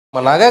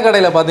நகை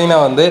கடையில் பார்த்தீங்கன்னா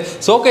வந்து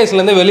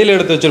ஷோகேஸ்லேருந்து வெளியில்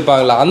எடுத்து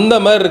வச்சிருப்பாங்களா அந்த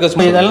மாதிரி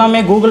இருக்க இது எல்லாமே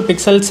Google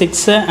pixel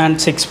 6 and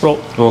 6 bro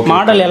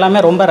model எல்லாமே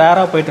ரொம்ப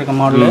ரேராக போயிட்டு இருக்க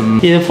மாடல்.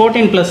 இது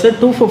 14+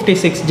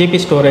 256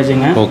 GB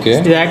ஸ்டோரேஜுங்க. ஓகே,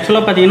 இது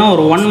ஆக்சுவலாக பார்த்தீங்கன்னா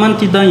ஒரு 1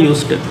 month தான்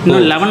யூஸ்டு.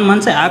 இன்னும் 11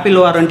 months ஆப்பிள்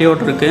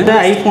வாரண்டியோடு இருக்கு. இது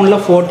ஐஃபோனில்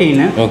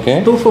 14 ஓகே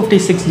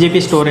 256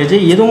 GB ஸ்டோரேஜ்.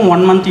 இதுவும்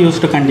 1 month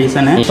யூஸ்டு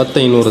கண்டிஷனு.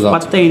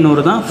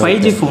 10500 தான்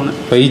 5G phone.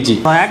 5G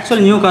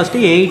actual new cost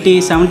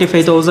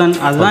 75,000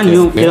 அதுதான்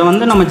நியூ. இதை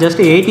வந்து நம்ம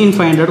ஜஸ்ட்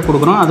 18,500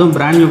 கொடுக்குறோம். அதுவும்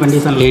பிராண்ட் நியூ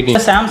கண்டிஷன்ல.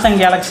 Samsung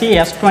Galaxy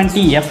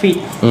S20 FE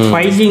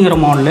 5Gங்கிற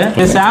model.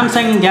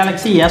 Samsung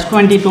Galaxy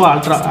S22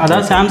 ultra,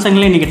 அதாவது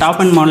சாம்சங்ல இன்னைக்கு டாப்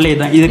அண்ட் மாடல்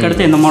இதுதான். இதுக்கு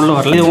அடுத்து எந்த மாடலும்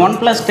வரல. இது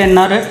 1+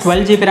 10R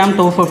 12GB RAM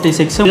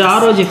 256. இது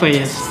ROG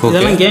 5S.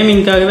 இதெல்லாம்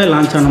கேமிங்காகவே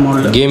லான்ச் ஆன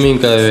மாடல்.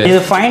 கேமிங்காகவே. இது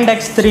Find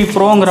X3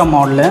 Proங்கிற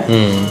model.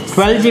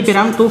 12GB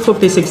RAM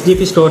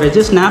 256GB storage.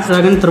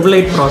 Snapdragon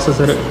 888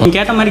 processor. நீங்க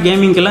கேட்ட மாதிரி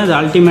கேமிங்க்கெல்லாம் இது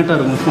அல்டிமேட்டா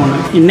இருக்கும் ஃபோன்.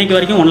 இன்னைக்கு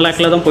வரைக்கும் 1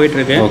 lakhல தான் போயிட்டு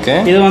இருக்கு.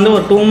 இது வந்து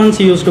ஒரு 2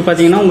 months யூஸ்டு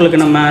பாத்தீங்கன்னா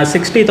உங்களுக்கு நம்ம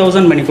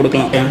 60,000 பண்ணி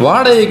கொடுக்கலாம்.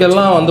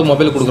 வாடகைக்கெல்லாம் வந்து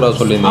மொபைல் கொடுக்குறா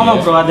சொல்லிருந்தீங்க. ஆமா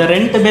ப்ரோ, அது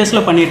ரெண்ட் பேஸ்ல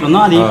பண்ணிட்டு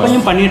இருந்தோம். அது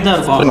இப்பயும் பண்ணிட்டு தான்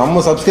இருக்கோம்.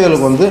 நம்ம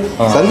சப்ஸ்கிரைபருக்கு வந்து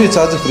சர்வீஸ்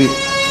சார்ஜ் ஃப்ரீ.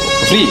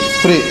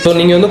 ஸோ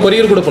நீங்கள் வந்து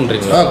கொரியர் கூட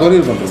பண்ணுறீங்களா?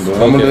 கொரியர் பண்ணுறோம் ப்ரோ.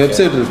 நம்மளோட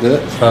வெப்சைட் இருக்கு.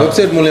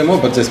 வெப்சைட் மூலமா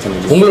பர்ச்சேஸ்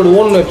பண்ணுறோம். உங்களோட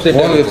ஓன்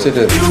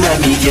வெப்சைட்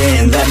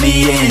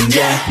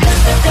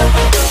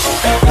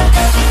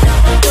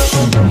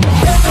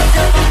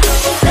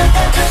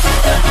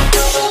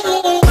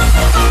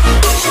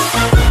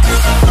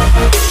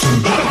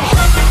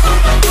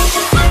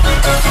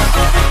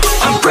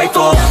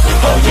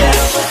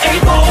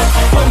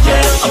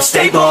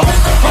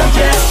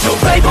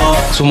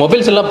ஸோ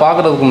மொபைல்ஸ் எல்லாம்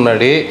பார்க்குறதுக்கு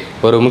முன்னாடி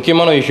ஒரு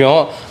முக்கியமான விஷயம்.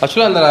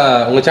 ஆக்சுவலாக அந்த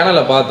உங்கள்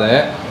சேனலில் பார்த்தேன்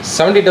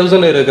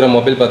 70,000 இருக்கிற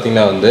மொபைல்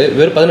பார்த்தீங்கன்னா வந்து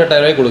வெறும்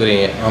 18,000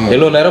 கொடுக்குறீங்க.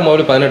 எவ்வளோ நேரம்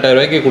மொபைல்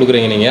 18,000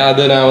 கொடுக்குறீங்க நீங்கள்.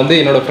 அது நான் வந்து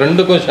என்னோட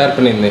ஃப்ரெண்டுக்கும் ஷேர்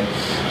பண்ணியிருந்தேன்.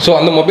 ஸோ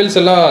அந்த மொபைல்ஸ்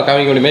எல்லாம்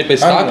காமிக்க முடியுமே. இப்போ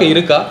ஸ்டாக்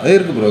இருக்கா?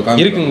 இருக்கு ப்ரோ.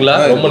 இருக்குங்களா?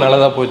 ரொம்ப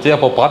நல்லதாக போச்சு.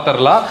 அப்போ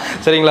பார்த்துடலாம்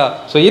சரிங்களா?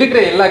 ஸோ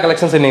இருக்கிற எல்லா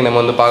கலெக்ஷன்ஸ் இன்னைக்கு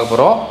நம்ம வந்து பார்க்க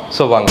போகிறோம்.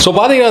 ஸோ வாங்க. ஸோ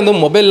பார்த்தீங்கன்னா வந்து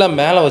மொபைல்லாம்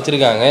மேலே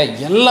வச்சுருக்காங்க.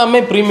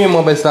 எல்லாமே ப்ரீமியம்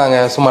மொபைல்ஸ் தாங்க.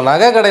 சும்மா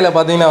நகை கடையில்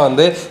பார்த்தீங்கன்னா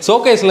வந்து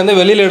ஷோகேஸ்லேருந்து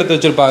வெளியில் எடுத்து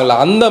வச்சுருப்பாங்களா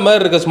அந்த மாதிரி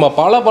இருக்குது. சும்மா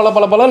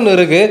பலன்னு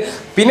இருக்குது.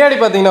 பின்னாடி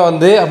பார்த்தீங்கன்னா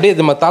வந்து அப்படியே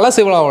நம்ம தலை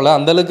சிவலாவில்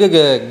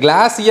அந்தளவுக்கு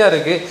கிளாஸியாக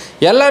இருக்குது.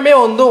 எல்லாமே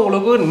வந்து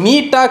உங்களுக்கு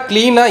நீட்டாக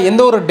க்ளீனாக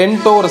எந்த ஒரு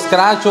டென்ட்டோ ஒரு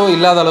ஸ்க்ராச்சோ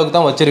இல்லாத அளவுக்கு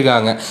தான்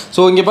வச்சுருக்காங்க.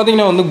 ஸோ இங்கே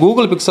பார்த்தீங்கன்னா வந்து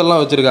கூகுள்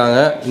பிக்சல்லாம் வச்சுருக்காங்க.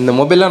 இந்த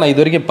மொபைல்லாம் நான்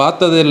இது வரைக்கும்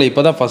பார்த்ததே இல்லை.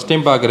 இப்போ தான் ஃபஸ்ட்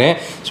டைம் பார்க்குறேன்.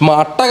 சும்மா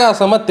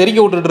அட்டகாசமாக தெறிக்க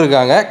விட்டுட்டு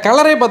இருக்காங்க.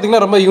 கலரே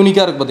பார்த்தீங்கன்னா ரொம்ப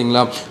யூனிக்காக இருக்குது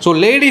பார்த்தீங்களா? ஸோ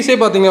லேடிஸே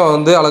பார்த்தீங்கன்னா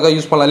வந்து அழகாக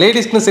யூஸ் பண்ணலாம்.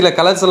 லேடிஸ்க்கு சில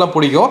கலர்ஸ் எல்லாம்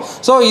பிடிக்கும்.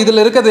 ஸோ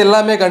இதில் இருக்கிறது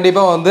எல்லாமே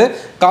கண்டிப்பாக வந்து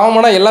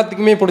காமனாக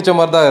எல்லாத்துக்குமே பிடிச்ச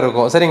மாதிரி தான்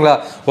இருக்கும் சரிங்களா?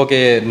 ஓகே,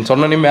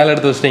 சொன்னோன்னே மேலே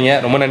எடுத்து வச்சிட்டிங்க,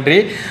 ரொம்ப நன்றி.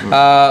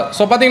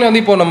 ஸோ பார்த்தீங்கன்னா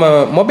வந்து இப்போ நம்ம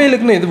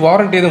மொபைலுக்குன்னு இது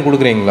வாரண்டி எதுவும்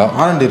கொடுக்குறீங்களா?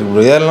 வாரண்டி இருக்கு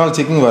ப்ரோ. 7 நாள்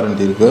செக்கிங்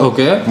வாரண்டி இருக்கு.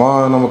 ஓகே,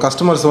 நம்ம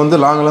கஸ்டமர்ஸ் வந்து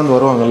லாங்லேருந்து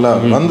வருவாங்கல்ல,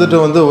 வந்துட்டு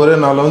வந்து ஒரே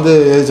நாளில் வந்து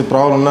ஏதாச்சும்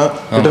ப்ராப்ளம்னா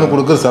ரிட்டர்ன்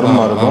கொடுக்க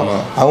சிரமமாக இருக்கும்.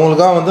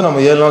 அவங்களுக்காக வந்து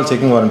நம்ம 7 நாள்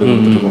செக்கிங் வாரண்டி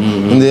கொடுத்துருக்கோம்.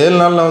 இந்த 7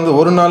 நாளில் வந்து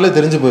ஒரு நாள்லேயே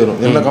தெரிஞ்சு போயிடும்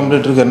என்ன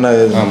கம்ப்ளைண்ட் இருக்கு என்ன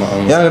ஏது.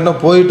 ஏன் கேட்டால்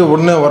போயிட்டு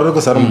உடனே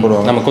வர்றதுக்கு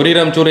சிரமப்படுவாங்க. நம்ம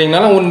கொரியர்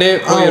அனுப்பிச்சுடுறீங்கனால 1 day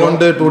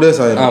 2 days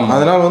ஆயிடும்.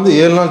 அதனால வந்து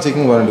 7 நாள்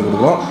செக்கிங் வாரண்டி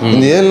கொடுக்குறோம்.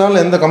 இந்த 7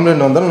 நாள் எந்த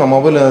கம்ப்ளைண்ட் வந்தாலும் நம்ம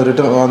மொபைல்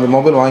ரிட்டர்ன் அந்த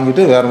மொபைல்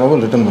வாங்கிட்டு வேற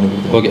மொபைல் ரிட்டர்ன் பண்ணி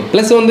கொடுப்போம். ஓகே,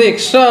 ப்ளஸ் வந்து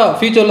எக்ஸ்ட்ரா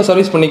ஃபியூச்சரில்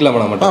சர்வீஸ் பண்ணிக்கலாமா?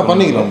 நம்ம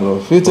பண்ணிக்கலாம் ப்ரோ.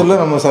 ஃபியூச்சரில்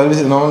நம்ம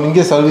சர்வீஸ் நம்ம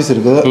இங்கே சர்வீஸ்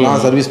இருக்குது.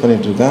 நான் சர்வீஸ்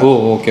பண்ணிட்டு இருக்கேன்.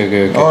 ஓகே.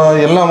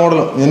 எல்லா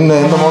மாடலும்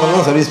எந்த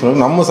மாடலும் சர்வீஸ்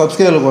பண்ணுவோம். நம்ம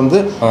சப்ஸ்கிரைபருக்கு வந்து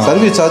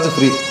சர்வீஸ் சார்ஜ்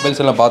ஃப்ரீ.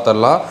 மொபைல்ஸ் எல்லாம்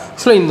பார்த்துடலாம்.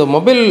 ஸோ இந்த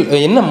மொபைல்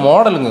என்ன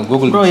மாடலுங்க?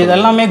 கூகுள் ப்ரோ இது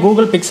எல்லாமே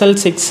Google pixel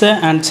 6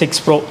 and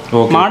 6 bro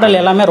model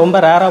எல்லாமே ரொம்ப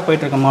ரேராக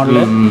போயிட்டு இருக்க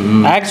மாடல்.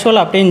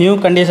 ஆக்சுவல் அப்படியே நியூ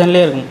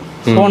கண்டிஷன்லேயே இருக்கும்.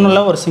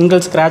 ஃபோனில் ஒரு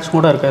சிங்கிள் ஸ்க்ராட்ச்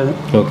கூட இருக்காது.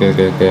 ஓகே.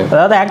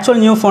 அதாவது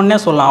ஆக்சுவல் நியூ ஃபோன்னே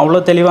சொல்லலாம்.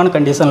 அவ்வளோ தெளிவான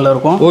கண்டிஷனில்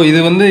இருக்கும்.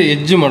 இது வந்து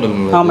எட்ஜ் மாடல்.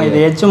 ஆமாம்,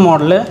 இது edge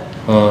model.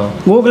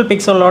 Google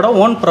பிக்சலோட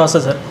own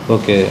processor.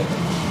 Okay,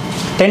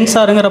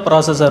 10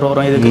 processor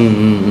வரும் இதுக்கு.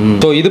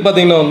 ஸோ இது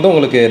பார்த்தீங்கன்னா வந்து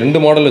உங்களுக்கு 2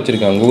 மாடல்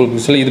வச்சிருக்காங்க கூகுள்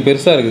பிக்சல். இது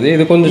பெருசாக இருக்குது.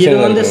 இது கொஞ்சம் இது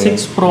வந்து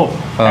 6 ப்ரோ.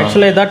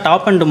 ஆக்சுவலாக இதான்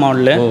டாப் அண்ட்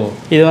மாடல்.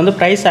 இது வந்து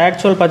ப்ரைஸ்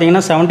ஆக்சுவல்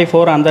பார்த்தீங்கன்னா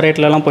 74 அந்த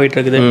ரேட்லலாம் போயிட்டு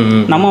இருக்குது.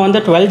 நம்ம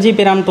வந்து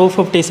 12GB RAM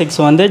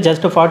 256 வந்து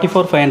ஜஸ்ட்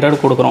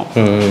 44,500 கொடுக்குறோம்.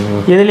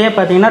 இதுலேயே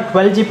பார்த்தீங்கன்னா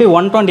 12GB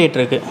 128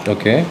 இருக்கு.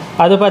 ஓகே,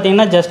 அது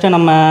பார்த்தீங்கன்னா ஜஸ்ட்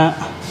நம்ம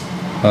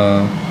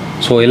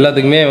ஸோ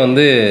எல்லாத்துக்குமே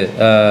வந்து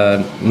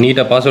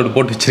நீட்டாக பாஸ்வேர்டு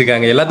போட்டு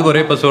வச்சுருக்காங்க. எல்லாத்துக்கும்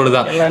ஒரே பாஸ்வேர்டு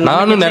தான்.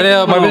 நானும் நிறைய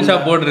மொபைல்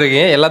ஷாப்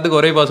போட்டுருக்கேன். எல்லாத்துக்கும்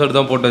ஒரே பாஸ்வேர்டு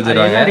தான் போட்டு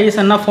வச்சுருக்காங்க.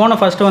 ரீசன்னா ஃபோனை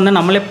ஃபஸ்ட்டு வந்து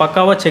நம்மளே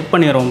பக்காவாக செக்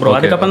பண்ணிடுறோம் ப்ரோ.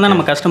 அதுக்கப்புறம் தான்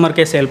நம்ம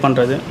கஸ்டமருக்கே சேல்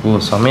பண்ணுறது.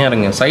 செம்மையாக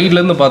இருங்க.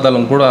 சைட்லேருந்து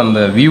பார்த்தாலும் கூட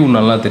அந்த வியூ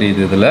நல்லா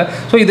தெரியுது இதில்.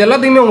 ஸோ இது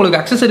எல்லாத்துக்குமே உங்களுக்கு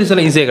அக்சசரிஸ்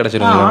எல்லாம் ஈஸியாக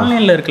கிடச்சிரும்.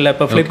 ஆன்லைனில் இருக்குல்ல,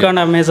 இப்போ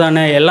ஃப்ளிப்கார்ட்,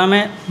 அமேசானு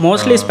எல்லாமே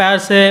mostly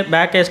spares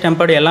back case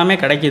tempered எல்லாமே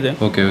கிடைக்குது.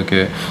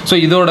 ஓகே. ஸோ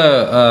இதோட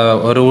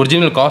ஒரு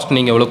ஒரிஜினல் காஸ்ட்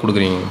நீங்கள் எவ்வளோ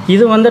கொடுக்குறீங்க?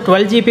 இது வந்து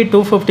 12GB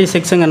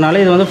 256ங்கனால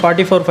இருக்கிறதுனால இது வந்து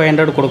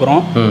 44,500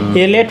 கொடுக்குறோம்.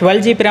 இதுலேயே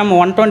 12GB RAM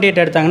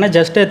 128 எடுத்தாங்கன்னா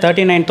ஜஸ்ட்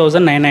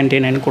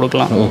 39,999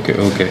 கொடுக்கலாம். Okay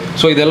okay.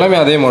 ஸோ இது எல்லாமே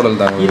அதே மாடல்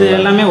தான்? இது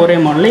எல்லாமே ஒரே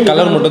மாடல்,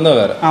 கலர் மட்டும் தான்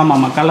வேறு.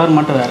 ஆமாம் கலர்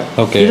மட்டும் வேறு.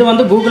 ஓகே. இது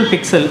வந்து கூகுள்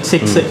பிக்சல்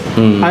 6,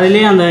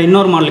 அதுலேயே அந்த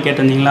இன்னொரு மாடல்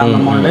கேட்டிருந்தீங்களா அந்த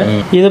மாடல்.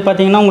 இது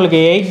பார்த்தீங்கன்னா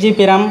உங்களுக்கு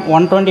 8GB RAM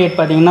 128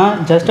 பார்த்தீங்கன்னா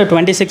ஜஸ்ட்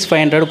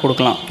 26,500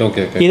 கொடுக்கலாம்.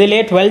 ஓகே.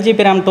 இதுலேயே 12GB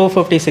RAM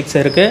 256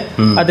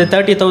 இருக்குது, அது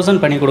 30,000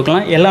 பண்ணி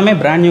கொடுக்கலாம். எல்லாமே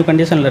பிராண்ட் நியூ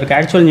கண்டிஷனில் இருக்குது.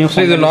 Actual new.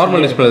 இது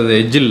நார்மல் டிஸ்பிளே, இது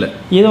எட்ஜ் இல்லை.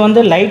 இது வந்து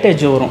லைட்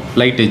எட்ஜ் வரும்.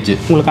 லைட் எட்ஜ்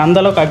உங்களுக்கு அந்த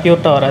அளவுக்கு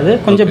அக்யூரேட்டாக வராது,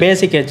 கொஞ்சம்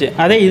பேசிக் எட்ஜ்.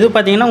 அதே இது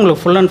பார்த்தீங்கன்னா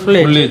உங்களுக்கு ஃபுல் அண்ட் ஃபுல்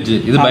எட்ஜ்.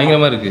 இது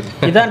பயங்கரமாக இருக்குது.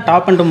 இதுதான்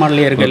டாப் அண்ட்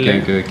மாடலே இருக்குது.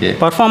 ஓகே.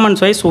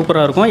 பர்ஃபார்மன்ஸ் வைஸ்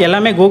சூப்பராக இருக்கும்.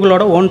 எல்லாமே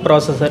கூகுளோட ஓன்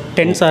ப்ராசஸர்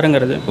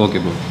 10 ஓகே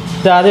ப்ரோ.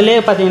 இது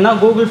அதுலேயே பார்த்தீங்கன்னா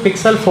Google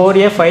pixel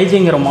 4a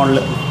 5Gங்கிற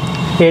model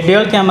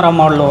dual camera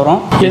model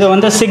வரும். இது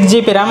வந்து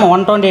 6GB RAM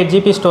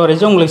 128GB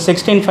ஸ்டோரேஜ் உங்களுக்கு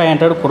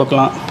 16,500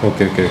 கொடுக்கலாம்.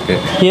 ஓகே.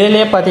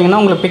 இதுலேயே பார்த்தீங்கன்னா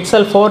உங்களுக்கு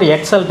பிக்சல் 4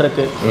 XL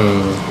இருக்குது.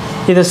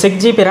 இது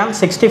 6GB RAM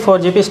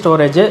 64GB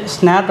storage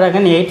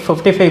Snapdragon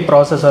 855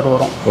 processor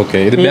வரும். ஓகே.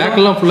 இது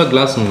பேக்லாம் ஃபுல்லாக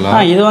கிளாஸுங்களா?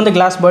 இது வந்து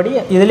கிளாஸ் பாடி,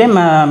 இதுலேயே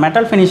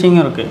மெட்டல்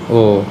ஃபினிஷிங்கும் இருக்குது.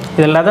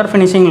 இது லெதர்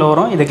ஃபினிஷிங்கில்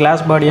வரும். இது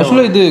கிளாஸ் பாடி.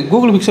 ஆக்சுவலாக இது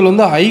கூகுள் பிக்சல்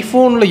வந்து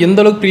ஐஃபோனில்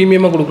எந்த அளவுக்கு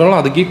ப்ரீமியமாக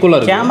கொடுக்குறாங்களோ அதுக்கு ஈக்குவலாக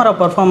இருக்குது. Camera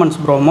performance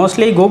bro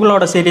mostly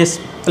கூகுளோட series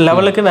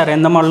லெவலுக்கு வேறு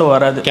எந்த மாடலும்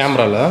வராது.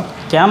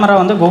 கேமரா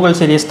வந்து கூகுள்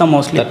சீரிஸ் தான்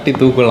மோஸ்ட்லி தட்டி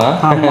தூக்கலாம்.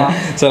 ஆமாம்.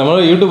 ஸோ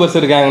நம்மளோட யூடியூபர்ஸ்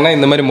இருக்காங்கன்னா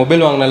இந்த மாதிரி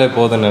மொபைல் வாங்கினாலே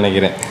போதும்னு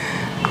நினைக்கிறேன்.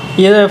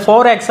 இது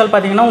 4XL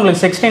பார்த்தீங்கன்னா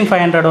உங்களுக்கு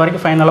 16,500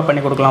 வரைக்கும் ஃபைனலாக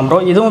பண்ணி கொடுக்கலாம் ப்ரோ.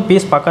 இதுவும்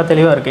பீஸ் பக்கா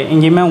தெளிவாக இருக்குது,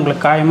 எங்கேயுமே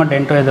உங்களுக்கு காயமாக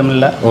டென்ட்டோ எதுவும்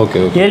இல்லை.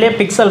 ஓகே. இதுலேயே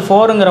பிக்சல்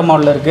 4ங்கிற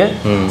மாடல்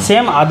இருக்குது.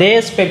 சேம் அதே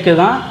ஸ்பெக்கு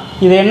தான்.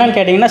 இது என்னன்னு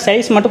கேட்டிங்கன்னா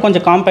சைஸ் மட்டும்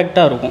கொஞ்சம்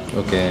காம்பேக்டாக இருக்கும்.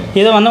 ஓகே.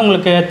 இது வந்து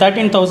உங்களுக்கு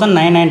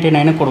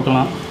 13,999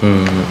 கொடுக்கலாம்.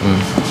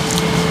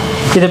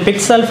 இது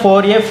பிக்சல்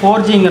 4a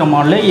 4Gங்கிற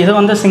மாடல். இது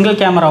வந்து சிங்கிள்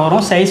கேமரா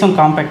வரும், சைஸும்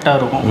காம்பேக்டாக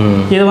இருக்கும்.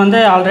 இது வந்து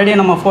ஆல்ரெடி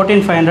நம்ம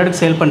 14,500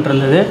 சேல்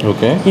பண்ணிருந்தது.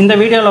 இந்த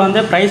வீடியோவில்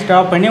வந்து ப்ரைஸ்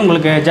ட்ராப் பண்ணி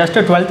உங்களுக்கு ஜஸ்ட்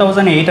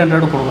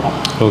 12,800 கொடுக்குறோம்.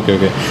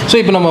 ஓகே. ஸோ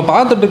இப்போ நம்ம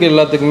பார்த்துட்டு இருக்க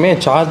எல்லாத்துக்குமே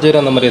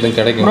சார்ஜர் அந்த மாதிரி எதுவும்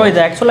கிடைக்கும் ப்ரோ?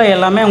 இது ஆக்சுவலாக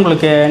எல்லாமே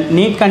உங்களுக்கு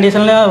நீட்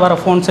கண்டிஷனில்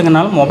வர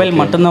ஃபோன்ஸுங்கனால மொபைல்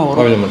மட்டும்தான்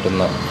வரும். மொபைல்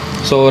மட்டும்தான்.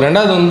 ஸோ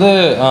ரெண்டாவது வந்து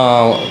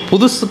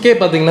புதுசுக்கே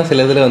பார்த்தீங்கன்னா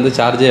சில இதில் வந்து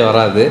சார்ஜே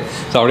வராது.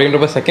 ஸோ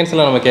அப்படின்றப்ப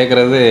செகண்ட்ஸில் நம்ம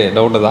கேட்குறது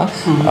டவுட்டு தான்.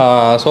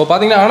 ஸோ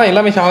பார்த்தீங்கன்னா ஆனால்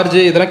எல்லாமே சார்ஜ்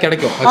இதெல்லாம்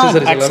கிடைக்கும்.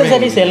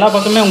 அக்சசரிஸ் எல்லா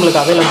பக்கமே உங்களுக்கு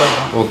அவைலபிள்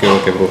தான்.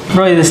 ஓகே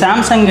ப்ரோ இது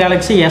சாம்சங்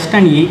கேலக்ஸி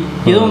S10e.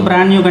 இதுவும்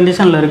பிராண்ட் நியூ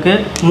கண்டிஷனில் இருக்குது.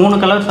 3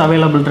 கலர்ஸ்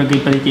அவைலபிள் இருக்குது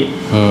இப்போதைக்கு.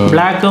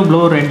 Black,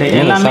 blue, red.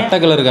 எல்லாமே சட்ட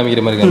கலர்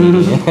காமிக்கிற மாதிரி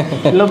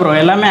இல்லை ப்ரோ,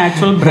 எல்லாமே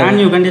ஆக்சுவல் பிராண்ட்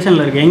நியூ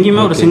கண்டிஷனில் இருக்குது.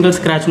 எங்கேயுமே ஒரு சிங்கிள்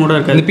ஸ்க்ராட்ச் கூட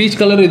இருக்காது. பீச்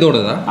கலர் இதோட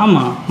தான்?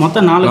 ஆமாம்,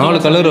 மொத்தம்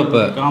 4 கலர்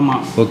அப்போ.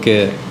 ஆமாம். ஓகே.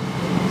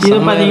 இது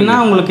பார்த்தீங்கன்னா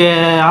உங்களுக்கு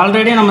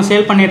ஆல்ரெடி நம்ம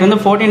சேல் பண்ணிட்டு இருந்து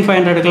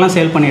 14,500க்குலாம்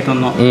சேல் பண்ணிட்டு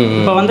இருந்தோம்.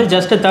 இப்போ வந்து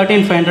ஜஸ்ட்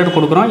 13,500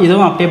 கொடுக்குறோம்.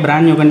 இதுவும் அப்படியே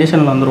பிராண்ட் நியூ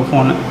கண்டிஷனில் வந்துடும்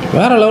ஃபோனு.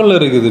 வேற லெவலில்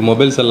இருக்குது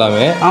மொபைல்ஸ்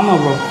எல்லாமே.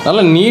 ஆமாம் ப்ரோ,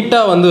 நல்லா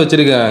நீட்டாக வந்து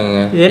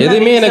வச்சிருக்காங்க.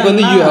 எதுவுமே எனக்கு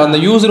வந்து அந்த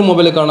யூசர்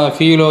மொபைலுக்கான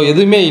ஃபீலோ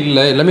எதுவுமே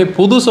இல்லை. எல்லாமே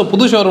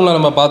புது ஷோரூமில்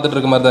நம்ம பார்த்துட்டு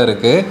இருக்க மாதிரி தான்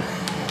இருக்குது.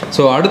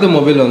 ஸோ அடுத்த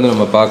மொபைல் வந்து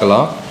நம்ம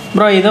பார்க்கலாம்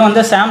ப்ரோ. இது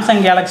வந்து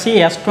Samsung Galaxy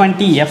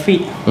S20 FE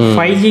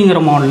 5Gங்கிற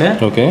model.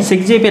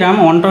 6GB RAM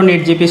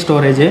 128GB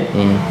storage.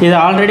 இது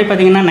ஆல்ரெடி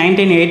பார்த்தீங்கன்னா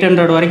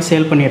 19,800 வரைக்கும்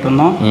சேல் பண்ணிட்டு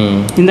இருந்தோம்.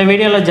 இந்த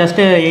வீடியோவில்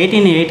ஜஸ்ட்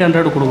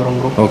 18,800 கொடுக்குறோம்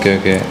ப்ரோ.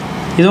 ஓகே.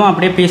 இதுவும்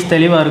அப்படியே பீஸ்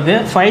தெளிவாக இருக்குது.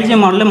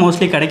 5G மாடலில்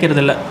மோஸ்ட்லி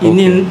கிடைக்கிறது இல்லை.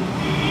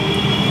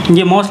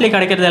 இங்கே மோஸ்ட்லி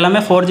கிடைக்கிறது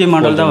எல்லாமே 4G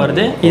மாடல் தான்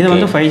வருது. இது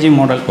வந்து 5G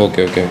மாடல்.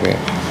 ஓகே.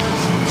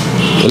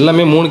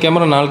 எல்லாமே 3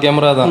 கேமரா 4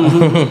 கேமரா தான்.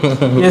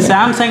 இது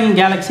சாம்சங்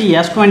கேலக்ஸி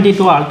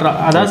S22 அல்ட்ரா.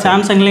 அதாவது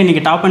சாம்சங்ல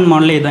இன்னைக்கு டாப் அண்ட்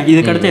மாடலே இதுதான்.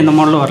 இதுக்கு அடுத்து எந்த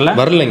மாடலும்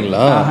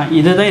வரலைங்களா?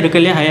 இதுதான்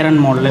இருக்குல்லையே ஹையர்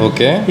அண்ட் மாடல்.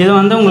 ஓகே. இது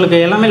வந்து உங்களுக்கு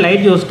எல்லாமே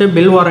லைட் யூஸ்டு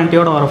பில்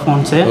வாரண்டியோட வர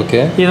ஃபோன்ஸ்.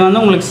 ஓகே. இது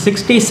வந்து உங்களுக்கு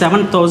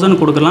 67,000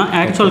 கொடுக்கலாம்.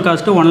 ஆக்சுவல்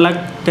காஸ்ட்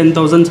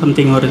 1,10,000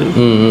 சம்திங் வருது.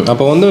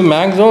 அப்போ வந்து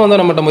மேக்ஸிமம் வந்து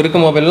நம்மகிட்ட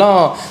இருக்க மொபைல்லாம்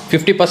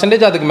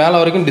 50% அதுக்கு மேலே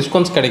வரைக்கும்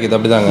டிஸ்கவுண்ட்ஸ் கிடைக்குது.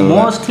 அப்படிதாங்க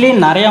மோஸ்ட்லி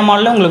நிறைய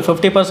மாடலில் உங்களுக்கு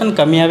 50%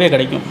 கம்மியாகவே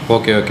கிடைக்கும்.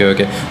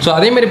 ஓகே. ஸோ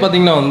அதே மாதிரி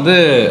பார்த்தீங்கன்னா வந்து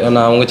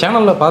நான் உங்கள்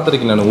சேனலில்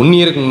பார்த்துருக்கேன். நான் 1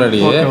 இயருக்கு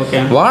முன்னாடியே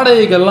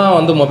வாடகைக்கெல்லாம்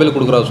வந்து மொபைல்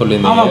கொடுக்குறா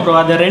சொல்லியிருந்தேன். ஆமாம் ப்ரோ,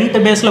 அது ரெண்ட்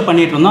பேஸில்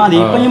பண்ணிட்டு இருந்தோம். அது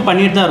இப்பயும்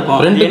பண்ணிட்டு தான்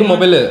இருக்கோம். ரெண்டுக்கு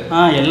மொபைல்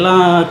எல்லா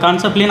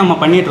கான்செப்ட்லையும் நம்ம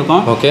பண்ணிட்டு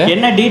இருக்கோம்.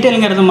 என்ன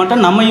டீட்டெயிலுங்கிறது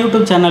மட்டும் நம்ம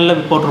யூடியூப்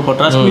சேனலில் போட்டிருப்போம்.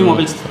 ட்ரஸ்ட் மீ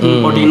மொபைல்ஸ்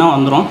போட்டிங்கன்னா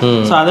வந்துடும்.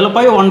 ஸோ அதில்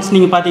போய் ஒன்ஸ்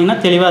நீங்கள் பார்த்தீங்கன்னா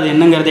தெளிவாக அது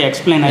என்னங்கிறது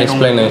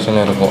எக்ஸ்பிளனேஷன்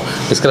இருக்கும்.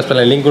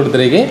 டிஸ்கிரிப்ஷனில் லிங்க்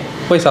கொடுத்துருக்கு,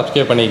 போய்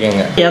சப்ஸ்கிரைப்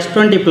பண்ணிக்கோங்க.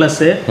 S20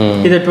 ப்ளஸ்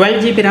இது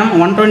 12GB RAM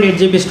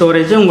 128GB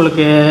ஸ்டோரேஜ்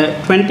உங்களுக்கு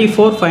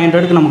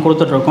 24,500க்கு நம்ம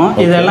கொடுத்துட்ருக்கோம்.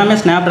 இது எல்லாமே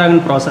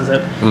ஸ்னாப்ட்ராகன் ப்ராசஸர்.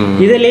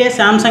 இதுலேயே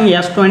சாம்சங்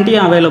S20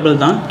 அவைலபிள்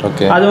தான்.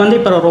 அது வந்து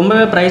இப்போ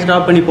ரொம்பவே ப்ரைஸ்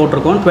ட்ராப் பண்ணி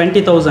போட்டிருக்கோம்.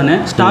 20,000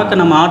 ஸ்டாக்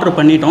நம்ம ஆர்டர்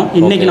பண்ணிட்டோம்.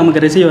 இன்னைக்கு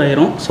நமக்கு ரிசீவ்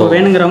ஆயிரும். ஸோ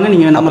வேணுங்கிறவங்க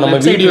நீங்கள் நம்ம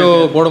வீடியோ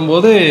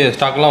போடும்போது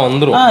ஸ்டாக்லாம்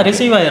வந்துடும்.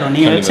 ரிசீவ் ஆயிரும்.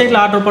 நீங்கள்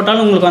வெப்சைட்டில் ஆர்டர்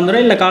போட்டாலும் உங்களுக்கு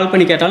வந்துடும், இல்லை கால்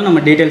பண்ணி கேட்டாலும்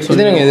நம்ம டீட்டெயில்ஸ்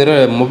சொல்லுங்கள். இது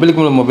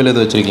மொபைலுக்கு மொபைல்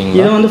எது வச்சுருக்கீங்க?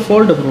 இது வந்து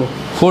ஃபோல்டு ப்ரோ.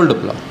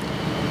 ஃபோல்டுப்ளா?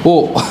 ஓ,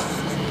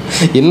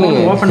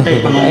 என்னங்க ஓப்பன்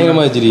டைப்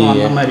பயங்கரமாக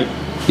வச்சுருக்கீங்க. மாதிரி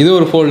இது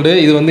ஒரு ஃபோல்டு.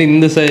 இது வந்து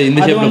இந்த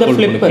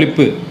ஷேப்பில்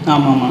ஃப்ளிப்பு.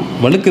 ஆமாம்,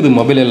 வழுக்குது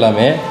மொபைல்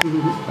எல்லாமே.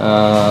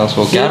 ஸோ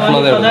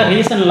கேர்ஃபுல்லாக தான்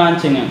ரீசன்ட்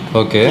லான்ச்சுங்க.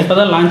 ஓகே. இப்போ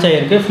தான் லான்ச்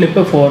ஆகிருக்கு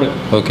ஃப்ளிப்பு 4.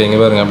 ஓகே. இங்கே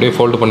பாருங்கள், அப்படியே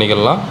ஃபோல்டு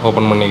பண்ணிக்கலாம்,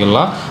 ஓப்பன்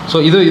பண்ணிக்கலாம். ஸோ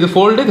இது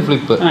ஃபோல்டு, இது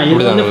ஃப்ளிப்பு.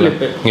 இப்படி தான்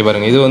இங்கே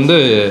பாருங்கள். இது வந்து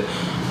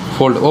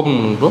ஃபோல்டு ஓப்பன்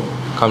பண்ணு ப்ரோ,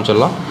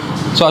 காமிச்சிடலாம்.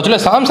 ஸோ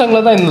ஆக்சுவலாக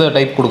சாம்சங்கில் தான் இந்த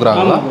டைப்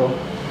கொடுக்குறாங்களா?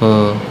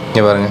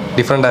 இங்கே பாருங்க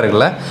டிஃப்ரெண்ட்டாக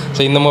இருக்குல்ல.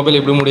 ஸோ இந்த மொபைல்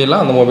இப்படி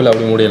முடியலாம், அந்த மொபைல்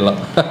அப்படி முடியலாம்.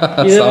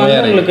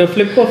 உங்களுக்கு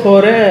ஃப்ளிப்போ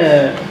 4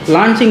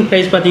 லான்ச்சிங்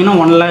ப்ரைஸ் பார்த்தீங்கன்னா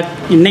 1 lakh,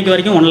 இன்னைக்கு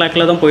வரைக்கும் 1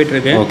 lakhல தான்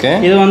போயிட்டுருக்கு. ஓகே.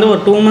 இது வந்து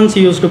ஒரு 2 months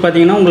யூஸ்டு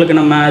பார்த்தீங்கன்னா உங்களுக்கு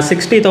நம்ம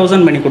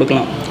 60,000 பண்ணி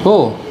கொடுக்கலாம். ஓ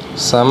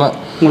செம.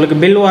 உங்களுக்கு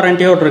பில்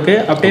வாரண்டியோடு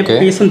இருக்குது, அப்படியே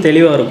பீஸும்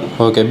தெளிவாக இருக்கும்.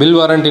 ஓகே. பில்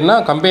வாரண்டினா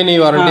கம்பெனி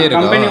வாரண்டி இருக்கு.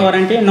 கம்பெனி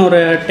வாரண்டி இன்னொரு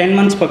 10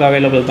 months பக்கம்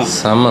அவைலபிள் தான்.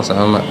 செம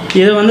செம.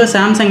 இது வந்து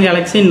Samsung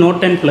Galaxy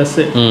Note 10 Plus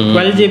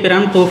 12 GB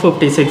RAM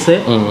 256.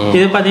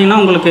 இது பார்த்தீங்கன்னா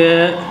உங்களுக்கு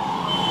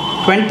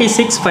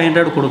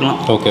 26,500 கொடுக்கலாம்.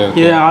 ஓகே.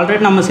 இது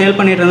ஆல்ரெடி நம்ம சேல்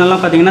பண்ணிட்டு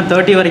இருந்தெல்லாம் பார்த்தீங்கன்னா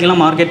 30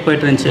 வரைக்கும்லாம் மார்க்கெட்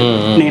போயிட்டு இருந்துச்சு.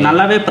 இன்னைக்கு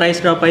நல்லாவே ப்ரைஸ்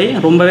ட்ராப் ஆகி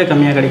ரொம்பவே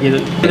கம்மியாக கிடைக்குது.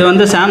 இது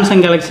வந்து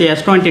சாம்சங் கேலக்ஸி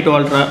S22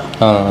 Ultra.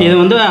 இது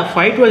வந்து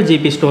 512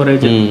 GB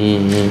ஸ்டோரேஜ்.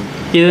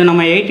 இது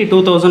நம்ம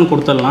 82,000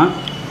 கொடுத்துடலாம்.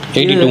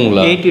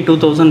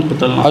 82,000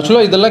 கொடுத்துடலாம்.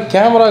 ஆக்சுவலாக இதெல்லாம்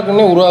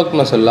கேமராக்குன்னே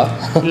உருவாக்குன செல்லா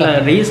இல்லை,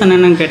 ரீசன்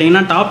என்னன்னு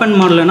கேட்டிங்கன்னா டாப் அண்ட்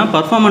மாடல்னா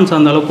பர்ஃபார்மன்ஸ்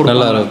அந்த அளவுக்கு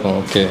நல்லா இருக்கும்.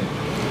 ஓகே.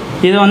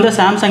 இது வந்து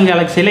சாம்சங்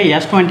கேலக்ஸியில்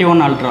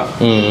S21 Ultra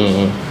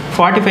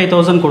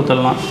 45,000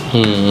 கொடுத்துடலாம்.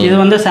 இது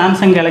வந்து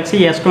சாம்சங் கேலக்ஸி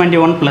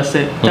S21 Plus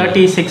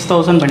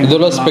 36,000 பண்ணி.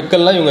 இதோட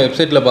ஸ்பெக்கெல்லாம் இவங்க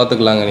வெப்சைட்டில்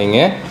பார்த்துக்கலாங்க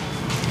நீங்கள்.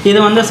 இது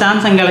வந்து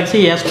Samsung Galaxy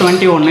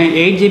S21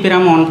 8 GB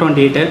RAM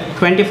 128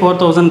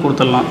 24,000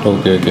 கொடுத்துடலாம்.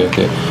 Okay okay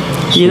okay.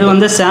 இது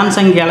வந்து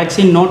Samsung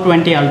Galaxy Note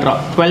 20 Ultra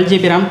 12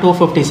 GB RAM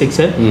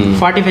 256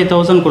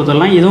 45,000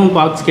 கொடுத்துடலாம். இதுவும்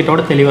பாக்ஸ்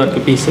கிட்டோட தெளிவாக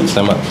இருக்குது பீஸு.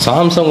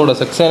 சாம்சங்கோட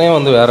செக்ஷனே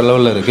வந்து வேறு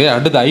லெவலில் இருக்குது.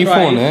 அடுத்து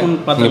ஐஃபோனு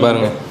இங்கே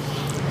பாருங்கள்.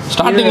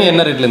 ஸ்டார்டிங்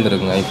என்ன ரேட்லேருந்து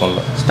இருக்குங்க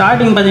ஐஃபோனில்?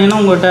 ஸ்டார்டிங் பார்த்தீங்கன்னா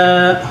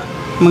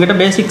உங்கள்கிட்ட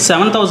பேசிக்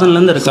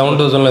 7,000லேருந்து இருக்குது.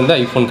 7,000லேருந்து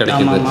ஐஃபோன்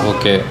கிடைக்குது.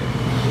 ஓகே.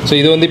 ஸோ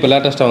இது வந்து இப்போ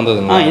லேட்டஸ்ட்டாக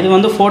வந்ததுங்க. இது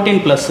வந்து 14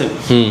 Plus.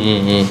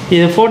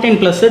 இது 14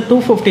 Plus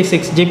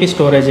 256 GB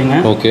ஸ்டோரேஜுங்க.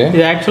 ஓகே.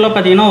 இது ஆக்சுவலாக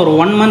பார்த்தீங்கன்னா ஒரு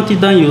 1 month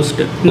தான்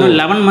யூஸ்டு. இன்னும்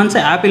 11 months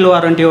ஆப்பிள்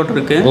வாரண்டியோடு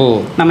இருக்குது.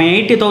 நம்ம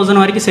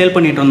 80,000 வரைக்கும் சேல்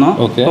பண்ணிட்டு இருந்தோம்.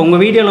 இப்போ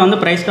உங்கள் வீடியோவில் வந்து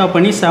ப்ரைஸ் ட்ராப்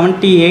பண்ணி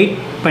 78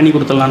 பண்ணி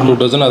கொடுத்துடலாம்.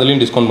 2,000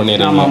 அதுலேயும் டிஸ்கவுண்ட்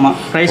பண்ணிடுறேன். ஆமாம்,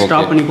 ப்ரைஸ்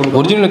ட்ராப் பண்ணி கொடுக்கும்.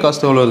 ஒரிஜினல்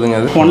காஸ்ட் எவ்வளோ வருதுங்க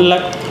அது?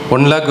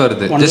 1 lakh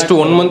வருது. ஜஸ்ட்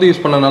 1 month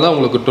யூஸ் பண்ணனால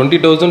உங்களுக்கு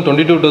 20,000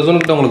 22,000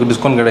 கிட்ட உங்களுக்கு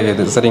டிஸ்கவுண்ட்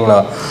கிடைக்குது. சரிங்களா?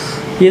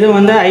 இது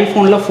வந்து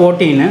ஐஃபோனில்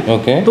 14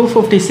 ஓகே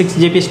 256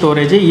 GB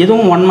ஸ்டோரேஜ்.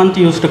 இதுவும் 1 month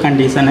யூஸ்டு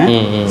கண்டிஷனு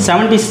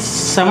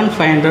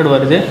 77,500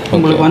 வருது.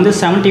 உங்களுக்கு வந்து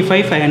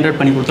 75,500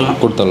 பண்ணி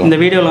கொடுத்துடலாம். இந்த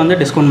வீடியோவில் வந்து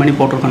டிஸ்கவுண்ட் பண்ணி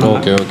போட்டிருக்கோம்.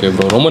 ஓகே ஓகே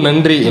ப்ரோ, ரொம்ப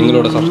நன்றி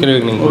எங்களோட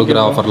சப்ஸ்கிரைபருக்கு நீங்கள்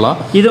கொடுக்குற ஆஃபர்லாம்.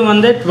 இது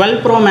வந்து 12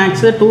 Pro Max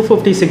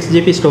 256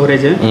 GB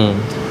ஸ்டோரேஜ்.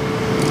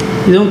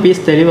 இதுவும்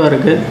பீஸ் தெளிவாக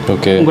இருக்குது.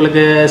 ஓகே.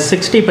 உங்களுக்கு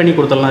 60 பண்ணி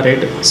கொடுத்துடலாம்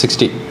ரேட்டு.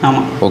 60?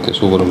 ஆமாம். Okay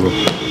super bro.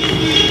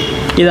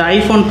 இது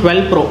ஐஃபோன்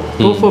 12 Pro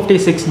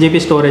 256 GB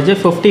ஸ்டோரேஜ்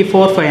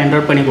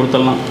 54,500 பண்ணி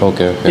கொடுத்துடலாம்.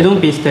 ஓகே.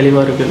 இதுவும் பீஸ்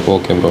தெளிவாக இருக்குது.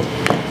 Okay bro.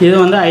 இது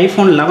வந்து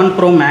iPhone 11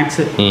 Pro Max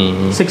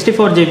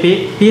 64 GB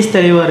piece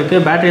தெளிவாக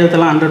இருக்குது. பேட்டரி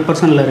ஹெல்த்லாம்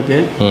 100%ல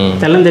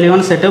இருக்குது.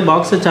 தெளிவான செட்டு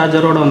பாக்ஸ்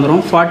சார்ஜரோட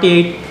வந்துடும்.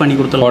 48 பண்ணி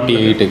கொடுத்துடலாம்.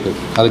 48க்கு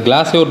அது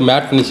கிளாஸே ஒரு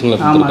மேட் ஃபினிஷிங்கில்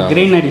கொடுத்துருக்காங்க. ஆமாம்,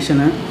 கிரீன்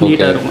எடிஷனு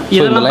நீட்டாக இருக்கும்.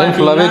 இதெல்லாம் லைன்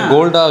ஃபுல்லாகவே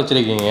கோல்டாக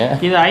வச்சுருக்கீங்க.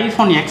 இது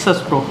iPhone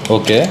XS Pro.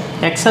 Okay.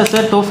 XS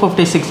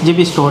 256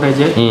 GB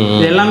storage.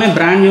 இது எல்லாமே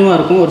பிராண்ட் நியூவாக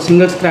இருக்கும். ஒரு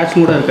சிங்கிள் ஸ்க்ராட்ச்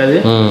கூட இருக்காது.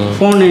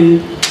 ஃபோன்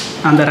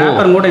அந்த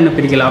ரேப்பர் கூட என்ன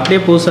பிரிக்கல, அப்படியே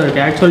புதுசாக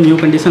இருக்குது. ஆக்சுவல் நியூ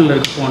கண்டிஷனில்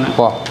இருக்குது ஃபோனு.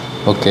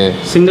 ஓகே.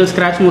 சிங்கிள்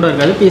ஸ்க்ராட்ச் கூட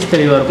இருக்காது. பீஸ்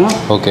தெளிவாக இருக்கும்.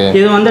 ஓகே.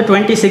 இது வந்து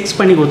 26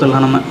 பண்ணி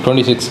கொடுத்துடலாம் நம்ம.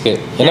 26K.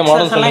 என்ன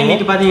மாடல் எல்லாம்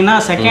இன்னைக்கு பார்த்தீங்கன்னா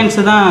செகண்ட்ஸ்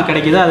தான்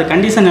கிடைக்குது. அது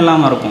கண்டிஷன்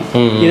இல்லாமல் இருக்கும்.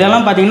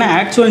 இதெல்லாம் பார்த்தீங்கன்னா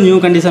ஆக்சுவல் நியூ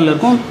கண்டிஷனில்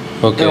இருக்கும்.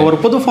 ஓகே. ஒரு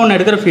புது ஃபோன்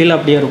எடுக்கிற ஃபீல்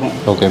அப்படியே இருக்கும்.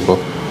 Okay bro.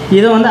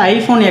 இது வந்து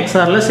ஐஃபோன்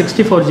XRல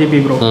 64 GB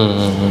ப்ரோ.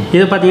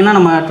 இது பார்த்தீங்கன்னா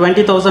நம்ம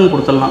 20,000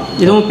 கொடுத்துடலாம்.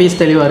 இதுவும்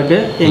பீஸ் தெளிவாக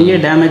இருக்குது.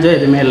 எங்கேயும் டேமேஜோ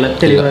எதுவுமே இல்லை,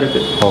 தெளிவாக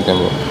இருக்குது. Okay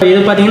bro. இது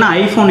பார்த்தீங்கன்னா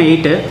ஐஃபோன்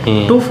 8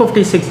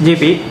 256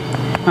 GB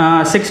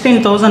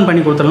 16,000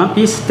 பண்ணி கொடுத்துடலாம்.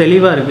 பீஸ்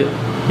தெளிவாக இருக்குது.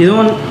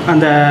 இதுவும்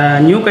அந்த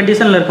நியூ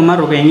கண்டிஷனில் இருக்க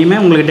மாதிரி இருக்கும். எங்கேயுமே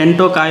உங்களுக்கு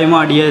டென்ட்டோ காயமோ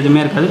அடியோ எதுவுமே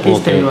இருக்காது.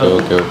 பீஸ் தெளிவாக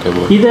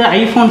இருக்கும். இது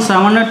ஐஃபோன்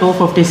 7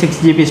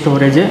 256 GB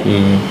ஸ்டோரேஜ்.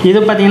 இது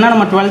பார்த்தீங்கன்னா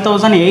நம்ம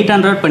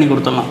 12,800 பண்ணி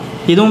கொடுத்துடலாம்.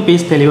 இதுவும்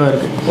பீஸ் தெளிவாக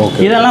இருக்குது.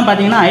 இதெல்லாம்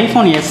பார்த்தீங்கன்னா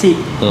ஐஃபோன் SE.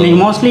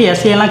 நீங்கள் மோஸ்ட்லி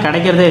SE எல்லாம்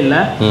கிடைக்கிறதே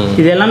இல்லை.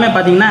 இது எல்லாமே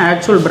பார்த்தீங்கன்னா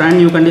ஆக்சுவல்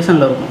பிராண்ட் நியூ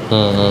கண்டிஷனில் இருக்கும்.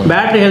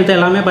 பேட்டரி ஹெல்த்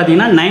எல்லாமே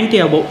பார்த்தீங்கன்னா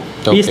 90 above.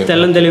 பீஸ்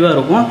தெளிவாக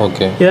இருக்கும்.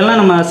 ஓகே. இதெல்லாம்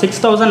நம்ம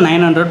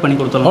 6,900 பண்ணி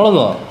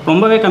கொடுத்துடலாம்.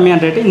 ரொம்பவே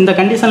கம்மியான ரேட்டு. இந்த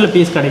கண்டிஷனில்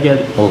பீஸ்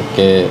கிடைக்காது.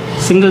 ஓகே.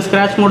 சிங்கிள்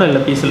ஸ்க்ராட்ச் கூட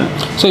இல்லை பீஸில்.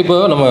 ஸோ இப்போ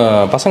நம்ம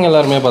பசங்க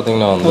எல்லாருமே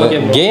பார்த்தீங்கன்னா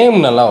வந்து கேம்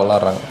நல்லா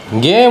விளாட்றாங்க.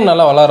 கேம்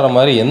நல்லா விளாட்ற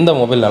மாதிரி எந்த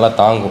மொபைல் நல்லா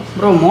தாங்கும்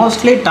ப்ரோ?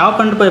 மோஸ்ட்லி டாப்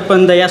அண்ட் இப்போ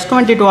இந்த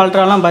S22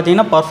 Ultraலாம்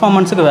பார்த்தீங்கன்னா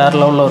பர்ஃபார்மன்ஸுக்கு வேறு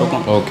லெவலில்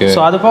இருக்கும். ஓகே. ஸோ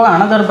அது போக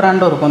அனதர்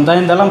பிராண்டும் இருக்கும்.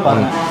 இதெல்லாம்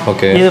பாருங்கள்.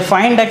 ஓகே. இது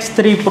Find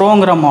X3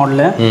 Proங்கிற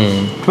model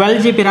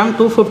 12 GB RAM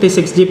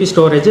 256 GB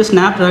storage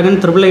Snapdragon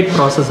 888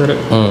 processor.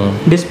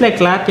 Display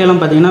clarity எல்லாம்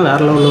பார்த்தீங்கன்னா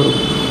வேறு லெவலில்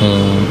இருக்கும்.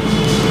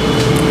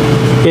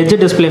 எட்ஜ்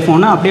டிஸ்பிளே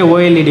ஃபோனு அப்படியே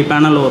OLED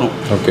பேனல் வரும்.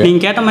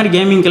 நீங்கள் கேட்ட மாதிரி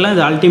கேமிங்கெல்லாம்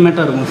இது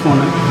அல்டிமேட்டாக இருக்கும்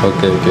ஃபோனு.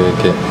 Okay okay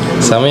okay.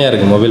 செமையாக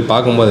இருக்குது மொபைல்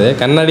பார்க்கும்போது.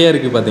 கண்ணாடியாக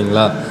இருக்குது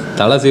பார்த்தீங்களா,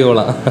 தலை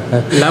சீவலாம்.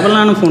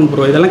 லெவலான ஃபோன்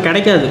ப்ரோ. இதெல்லாம்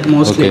கிடைக்காது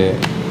மோஸ்ட்லி.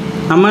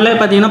 நம்மளே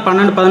பார்த்தீங்கன்னா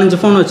 12-15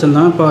 ஃபோன்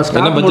வச்சுருந்தோம். இப்போ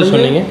ஸ்டாக் பட்ஜெட்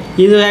சொன்னீங்க.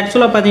 இது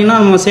ஆக்சுவலாக பார்த்தீங்கன்னா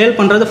நம்ம சேல்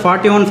பண்ணுறது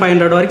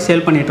 41,500 வரைக்கும்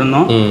சேல் பண்ணிட்டு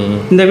இருந்தோம்.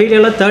 இந்த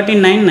வீடியோவில்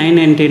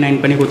 39,999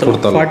 பண்ணி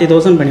கொடுத்துருவோம்.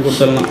 40,000 பண்ணி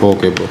கொடுத்துடலாம்.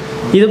 Okay bro.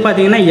 இது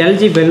பார்த்தீங்கன்னா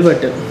எல்ஜி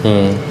வெல்வெட்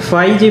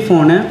 5G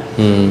ஃபோனு.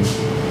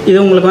 இது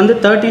உங்களுக்கு வந்து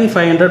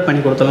 13,500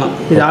 பண்ணி கொடுத்துடலாம்.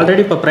 இது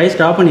ஆல்ரெடி இப்போ ப்ரைஸ்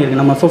ட்ராப்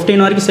பண்ணியிருக்கு. நம்ம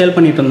 15 வரைக்கும் சேல்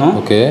பண்ணிட்டு இருந்தோம்.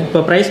 ஓகே.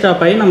 இப்போ ப்ரைஸ்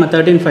ட்ராப் ஆகி நம்ம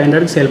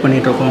 13,500 சேல்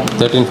பண்ணிட்டு இருக்கோம்.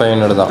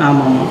 13,500 தான்.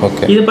 ஆமாம் ஆமாம்.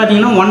 ஓகே. இது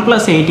பார்த்தீங்கன்னா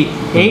OnePlus 80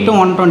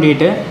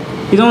 128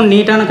 இதுவும்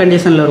நீட்டான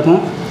கண்டிஷனில்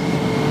இருக்கும்.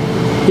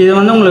 இது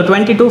வந்து உங்களுக்கு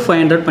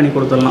 22,500 பண்ணி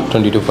கொடுத்துடலாம்.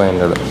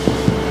 22,500.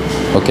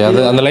 ஓகே. அது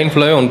அந்த லைன்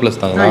ஃபுல்லாவே OnePlus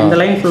தாங்க. இந்த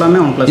லைன் ஃபுல்லாமே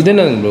OnePlus. இது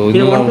என்னங்க ப்ரோ?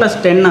 இது OnePlus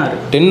 10R.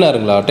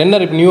 10Rங்களா?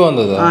 10R இப்போ நியூ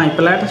வந்ததா?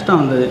 இப்போ லேட்டஸ்ட்டாக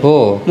வந்தது. ஓ.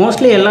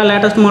 மோஸ்ட்லி எல்லா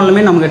லேட்டஸ்ட்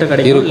மாடலுமே நம்ம கிட்ட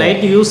கிடைக்கும்.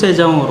 லைட்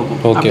யூசேஜாகவும் இருக்கும்.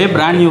 அப்படியே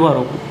பிராண்ட் நியூவாக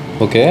இருக்கும்.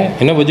 ஓகே.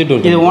 என்ன பட்ஜெட்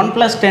வரும்? இது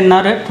OnePlus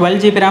 10R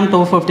 12GB RAM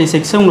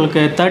 256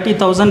 உங்களுக்கு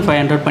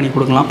 30,500 பண்ணி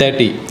கொடுக்கலாம்.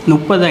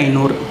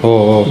 30,500. ஓ.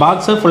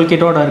 பாக்ஸ் ஃபுல்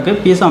கிட்டோட இருக்கு.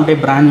 பீஸ் அப்படியே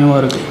பிராண்ட் நியூவா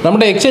இருக்கு.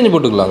 நம்மகிட்ட எக்ஸ்சேஞ்ச்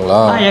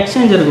போட்டுக்கலாங்களா?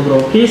 எக்ஸ்சேஞ்ச் இருக்கு ப்ரோ.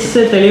 பீஸ்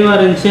தெளிவா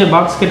இருந்துச்சு,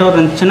 பாக்ஸ் கிட்டோட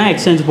இருந்துச்சுன்னா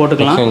எக்ஸ்சேஞ்ச்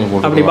போட்டுக்கலாம்.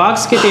 அப்படி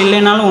பாக்ஸ் கிட்ட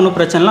இல்லைனாலும் ஒன்றும்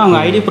பிரச்சனை இல்லை.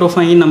 அவங்க ஐடி ப்ரூஃப்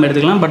வாங்கி நம்ம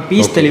எடுத்துக்கலாம். பட்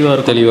பீஸ் தெளிவா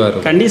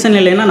இருக்கும். கண்டிஷன்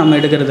இல்லைன்னா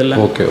நம்ம எடுக்கிறது இல்லை.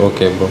 Okay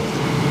okay bro.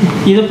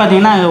 இது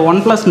பார்த்தீங்கன்னா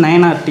OnePlus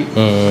 9RT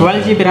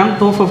 12GB RAM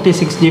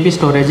 256GB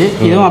storage.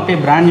 இதுவும் அப்படியே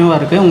பிராண்ட் நியூவாக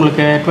இருக்குது.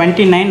 உங்களுக்கு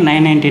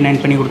 29,999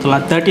 பண்ணி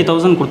கொடுத்துடலாம்.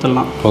 30,000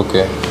 கொடுத்துடலாம்.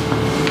 ஓகே.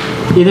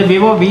 இது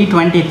Vivo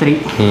V23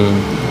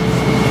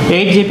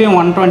 8GB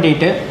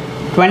 128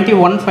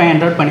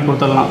 21,500 பண்ணி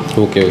கொடுத்துடலாம்.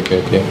 Okay okay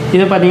okay.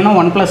 இது பார்த்தீங்கன்னா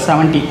OnePlus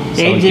 70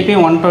 8GB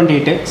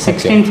 128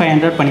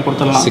 16,500 பண்ணி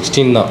கொடுத்துடலாம்.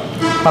 16 தான்.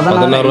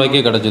 16 ரூபாய்க்கு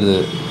கிடைச்சிது.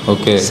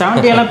 ஓகே.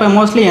 70 எல்லாம் இப்போ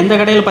மோஸ்ட்லி எந்த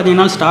கடையில்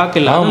பார்த்தீங்கன்னா ஸ்டாக்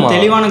இல்லை.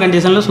 தெளிவான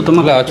கண்டிஷனில்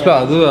சுத்தமாக இல்லை.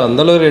 ஆக்சுவலாக அது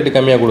அந்தளவு ரேட்டு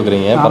கம்மியாக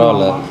கொடுக்குறீங்க.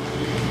 பரவாயில்ல.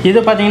 இது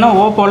பார்த்தீங்கன்னா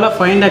ஓப்போவில்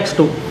Find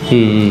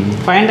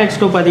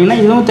X2 பார்த்தீங்கன்னா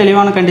இதுவும்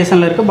தெளிவான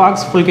கண்டிஷனில் இருக்குது.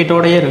 பாக்ஸ் ஃபுல்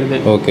கிட்டோடையே இருக்குது.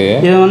 ஓகே.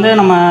 இது வந்து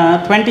நம்ம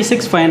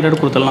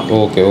 26,500 கொடுத்துடலாம்.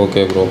 Okay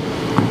okay bro.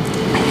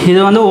 இது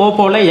வந்து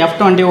ஓப்போவில்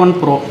F21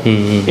 Pro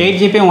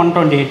 8GB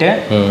 128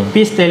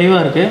 பீஸ்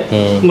தெளிவாக இருக்குது.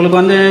 உங்களுக்கு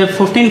வந்து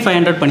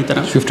 15,500 பண்ணி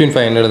தரேன்.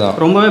 15,500 தான்.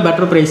 ரொம்பவே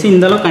பெட்டர் ப்ரைஸ்.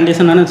 இந்த அளவுக்கு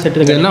கண்டிஷனான செட்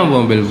இருக்குது. என்ன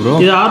மொபைல் ப்ரோ?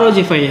 இது ROG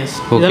 5S.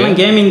 இதெல்லாம்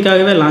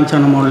கேமிங்காகவே லான்ச்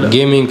ஆன மாடல்.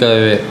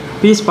 கேமிங்காகவே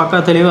பீஸ் பக்கா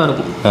தெளிவாக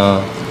இருக்கும்.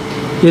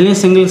 இதுலேயும்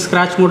சிங்கிள்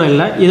ஸ்க்ராட்ச் கூட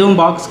இல்லை. இதுவும்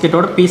பாக்ஸ்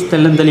கிட்டோட பீஸ்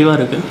தெளிவாக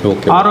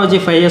இருக்குது. ROG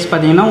 5S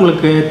பார்த்தீங்கன்னா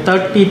உங்களுக்கு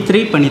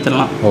 33 பண்ணி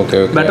தரலாம். ஓகே.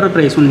 பெட்டர்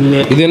ப்ரைஸ்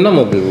ஒன்றும். இது என்ன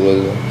மொபைல்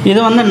ப்ரோ? இது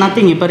வந்து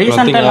நத்திங். இப்போ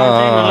ரீசெண்டாக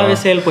நல்லாவே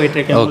சேல் போயிட்டு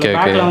இருக்கு. ஓகே.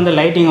 பேக்கில் வந்து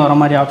லைட்டிங் வர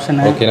மாதிரி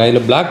ஆப்ஷன். ஓகே. நான்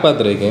இதில் பிளாக்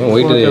பார்த்துருக்கேன்.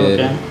 ஒயிட்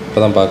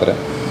இப்போ தான் பார்க்குறேன்.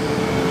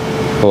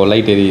 ஓ,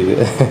 லைட் எரியுது.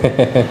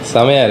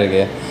 செமையாக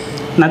இருக்கு.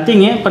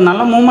 நத்திங்கு இப்போ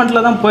நல்ல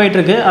மூமெண்ட்டில் தான்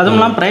போயிட்டுருக்கு. அதுவும்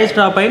இல்லாமல் ப்ரைஸ்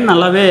ட்ராப் ஆகி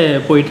நல்லாவே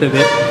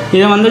போயிட்டுருக்கு.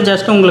 இது வந்து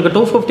ஜஸ்ட் உங்களுக்கு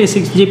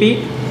 256GB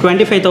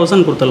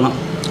 25,000 கொடுத்துடலாம்.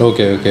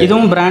 Okay okay.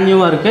 இதுவும் பிராண்ட்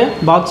நியூவாக இருக்குது.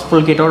 பாக்ஸ்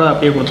ஃபுல் கிட்டோட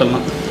அப்படியே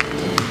கொடுத்துடலாம்.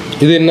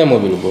 இது என்ன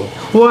mobile bro?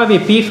 Huawei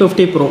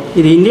P50 Pro.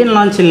 இது இந்தியன்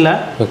லான்ச் இல்லை.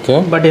 ஓகே.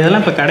 பட்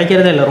இதெல்லாம் இப்போ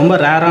கிடைக்கிறதே இல்லை. ரொம்ப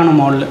ரேரான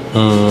மாடல்.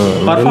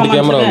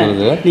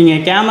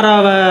 நீங்கள்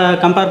கேமராவை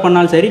கம்பேர்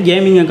பண்ணாலும் சரி,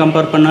 கேமிங்கை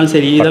கம்பேர் பண்ணாலும்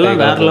சரி, இதெல்லாம்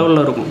வேறு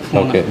லெவலில் இருக்கும்.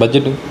 ஓகே.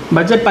 பட்ஜெட்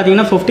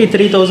பார்த்தீங்கன்னா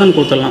 53,000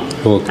 கொடுத்துடலாம்.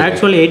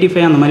 ஆக்சுவலி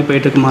 85 அந்த மாதிரி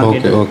போயிட்டு இருக்கு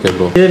மார்க்கெட். Okay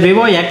bro. இது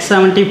Vivo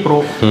X70 Pro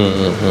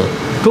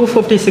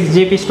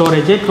 256GB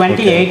storage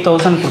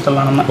 28,000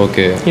 கொடுத்துடலாம் நம்ம.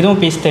 ஓகே. இதுவும்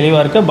பீஸ்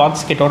தெளிவாக இருக்குது.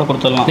 பாக்ஸ் கிட்டோட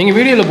கொடுத்துடலாம். நீங்கள்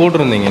வீடியோவில்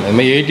போட்டிருந்தீங்க இந்த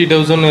மாதிரி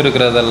 80,000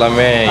 இருக்கிறது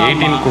எல்லாமே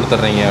 18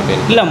 கொடுத்துட்றீங்க அப்படின்னு.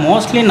 இல்லை,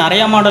 மோஸ்ட்லி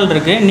நிறைய மாடல்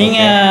இருக்குது.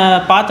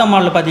 நீங்கள் பார்த்த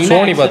மாடல் பார்த்தீங்கன்னா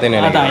சோனி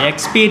பார்த்தீங்கன்னா அதான்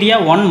Xperia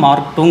 1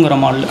 Mark 2ங்கிற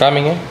மாடல்.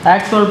 காமிங்க.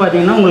 ஆக்சுவல்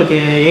பார்த்தீங்கன்னா உங்களுக்கு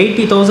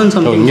 80,000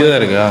 சம்திங். இங்கே தான்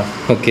இருக்கா?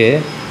 ஓகே.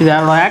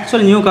 இதோட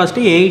ஆக்சுவல் நியூ காஸ்ட்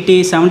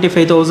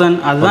 75,000.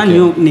 அதுதான்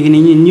நியூ.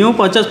 நீங்கள் நியூ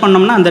பர்ச்சேஸ்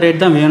பண்ணோம்னா அந்த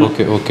ரேட் தான் வேணும்.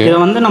 Okay okay. இதை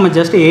வந்து நம்ம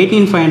ஜஸ்ட்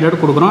 18,500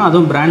 கொடுக்குறோம்.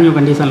 அதுவும் பிராண்ட் நியூ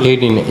கண்டிஷன்.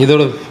 18.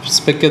 இதோட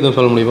ஸ்பெக் எதுவும்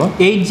சொல்ல முடியுமா?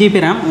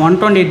 8GB RAM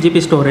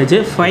 128GB storage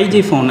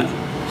 5G phone.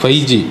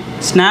 5G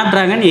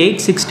Snapdragon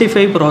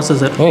 865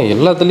 processor.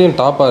 எல்லாத்துலேயும்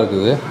டாப்பாக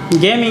இருக்குது.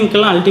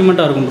 கேமிங்க்கெல்லாம்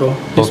அல்டிமேட்டாக இருக்கும் bro.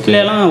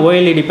 டிஸ்பிளேலாம்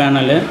OLED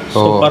panel.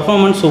 So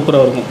performance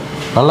சூப்பராக இருக்கும்.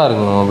 நல்லா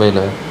இருக்குங்க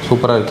மொபைலு.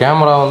 சூப்பராக இருக்குது.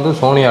 கேமரா வந்து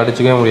சோனி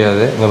அடிச்சிக்கவே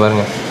முடியாது. இங்கே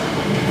பாருங்கள்,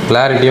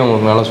 கிளாரிட்டியும்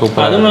உங்களுக்கு நல்லா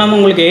சூப்பராக. அதுவும் இல்லாமல்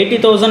உங்களுக்கு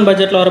 80,000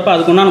 பட்ஜெட்டில் வரப்போ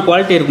அதுக்குண்டான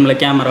குவாலிட்டி இருக்கும்ல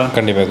கேமரா.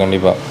 கண்டிப்பாக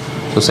கண்டிப்பாக.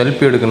 ஸோ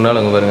செல்ஃபி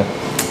எடுக்கிறதுனால இங்கே பாருங்கள்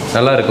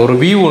நல்லா இருக்குது. ஒரு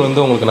வியூ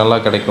வந்து உங்களுக்கு நல்லா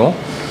கிடைக்கும்.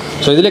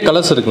 ஸோ இதிலே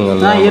கலர்ஸ் இருக்குங்க.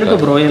 இருக்குது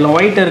ப்ரோ. இதில்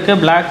ஒயிட் இருக்குது,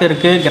 பிளாக்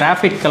இருக்குது,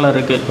 கிராஃபிக் கலர்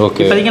இருக்குது.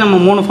 ஓகே. இப்போதைக்கு நம்ம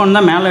 3 ஃபோன்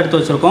தான் மேலே எடுத்து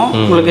வச்சுருக்கோம்.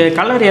 உங்களுக்கு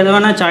கலர் எது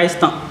வேணால் சாய்ஸ்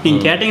தான்.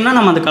 நீங்கள் கேட்டிங்கன்னா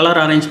நம்ம அந்த கலர்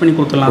அரேஞ்ச் பண்ணி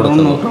கொடுத்துடலாம்.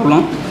 ஒன்றும்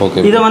ப்ராப்ளம்.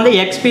 ஓகே. இது வந்து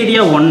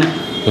Xperia 1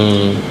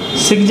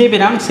 6GB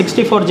RAM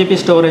 64GB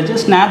storage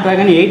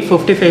Snapdragon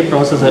 855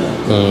 processor.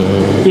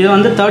 இது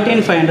வந்து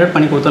 13,500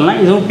 பண்ணி கொடுத்துடலாம்.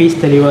 இதுவும் பீஸ்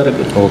தெளிவாக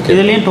இருக்குது.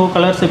 இதுலேயும் 2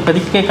 கலர்ஸ்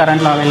இப்போதைக்கு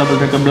கரண்ட்டில்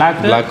அவைலபிள் இருக்குது.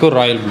 Black,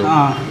 Royal blue.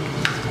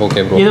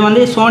 Okay bro. இது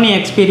வந்து சோனி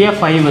எக்ஸ்பீரியா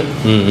 5.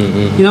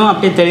 இதுவும்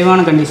அப்படியே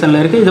தெளிவான கண்டிஷனில்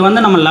இருக்குது. இது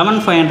வந்து நம்ம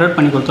 11,500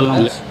 பண்ணி கொடுத்துடலாம்.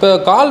 இப்போ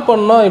கால்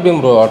பண்ணால் எப்படி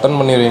ப்ரோ அட்டன்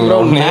பண்ணிடுவீங்களா?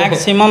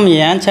 மேக்ஸிமம்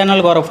என்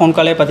சேனலுக்கு வர ஃபோன்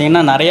காலே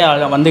பார்த்தீங்கன்னா நிறைய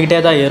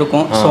வந்துக்கிட்டே தான்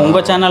இருக்கும். ஸோ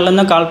உங்கள்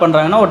சேனல்லேருந்து கால்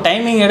பண்ணுறாங்கன்னா ஒரு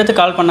டைமிங் எடுத்து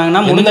கால்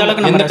பண்ணாங்கன்னா முடிஞ்ச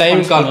அளவுக்கு நம்ம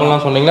டைம் கால்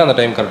பண்ணலாம் சொன்னீங்கன்னா அந்த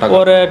டைம் கரெக்டாக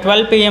ஒரு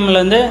 12 PM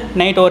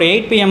நைட் ஒரு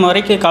 8 PM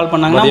வரைக்கும் கால்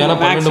பண்ணாங்கன்னா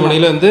 12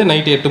 மணிலேருந்து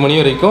நைட் 8 மணி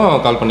வரைக்கும்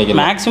கால்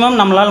பண்ணிக்கலாம். மேக்ஸிமம்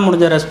நம்மளால்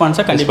முடிஞ்ச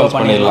ரெஸ்பான்ஸை கண்டிப்பாக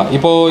பண்ணிடலாம்.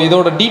 இப்போ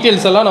இதோட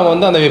டீட்டெயில்ஸ் எல்லாம் நம்ம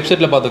வந்து அந்த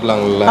வெப்சைட்டில்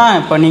பார்த்துக்கலாங்களா?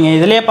 இப்போ நீங்கள்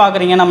இதிலேயே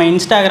பார்க்குறீங்க, நம்ம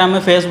இன்ஸ்டாகிராமு,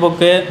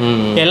 ஃபேஸ்புக்கு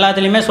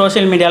எல்லாத்துலேயுமே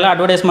சோஷியல் மீடியாவில்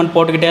அட்வர்டைஸ்மெண்ட்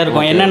போட்டுக்கிட்டே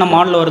இருக்கும். என்னென்ன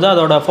மாடல் வருதோ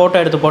அதோட ஃபோட்டோ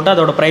எடுத்து போட்டு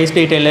அதோட ப்ரைஸ்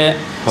டீட்டெயிலு,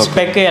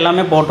 ஸ்பெக்கு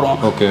எல்லாமே போட்டுருவோம்.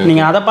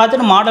 நீங்கள் அதை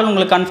பார்த்துட்டு மாடல்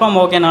உங்களுக்கு கன்ஃபார்ம்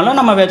ஓகேனாலும்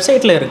நம்ம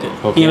வெப்சைட்டில்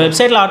இருக்குது. நீங்கள்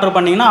வெப்சைட்டில் ஆர்டர்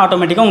பண்ணிங்கன்னா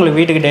ஆட்டோமேட்டிக்காக உங்களுக்கு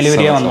வீட்டுக்கு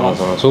டெலிவரியாக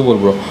வந்துடும்.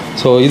 Super bro.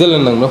 ஸோ இதில்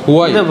என்னங்க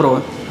ஹுவாய் இது ப்ரோ,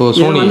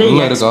 இது வந்து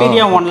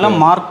எக்ஸ்பீரியா 1ல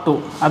Mark 2,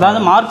 அதாவது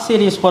மார்க்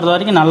சீரிஸ் பொறுத்த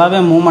வரைக்கும் நல்லாவே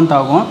மூவ்மெண்ட்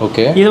ஆகும்.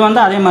 இது வந்து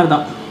அதே மாதிரி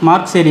தான்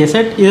மார்க் சீரிஸ்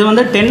செட். இது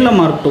வந்து 10ல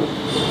Mark 2.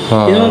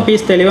 இதுவும்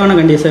பீஸ் தெளிவான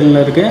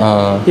கண்டிஷனில் இருக்குது.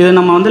 இது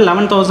நம்ம வந்து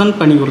 11,000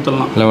 பண்ணி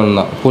கொடுத்துடலாம். 11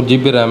 தான்.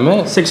 4GB RAM,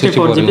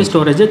 64GB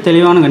ஸ்டோரேஜ்,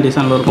 தெளிவான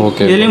கண்டிஷனில் இருக்கும்.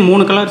 இதுலேயும்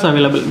 3 colours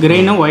available,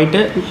 green,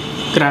 white,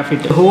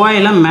 graphite.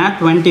 ஹுவாயில் mat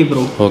 20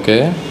 bro. Okay.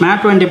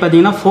 Mat 20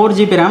 பார்த்தீங்கன்னா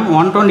 4GB RAM,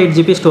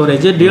 128GB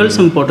storage, dual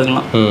sim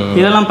போட்டுக்கலாம்.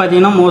 இதெல்லாம்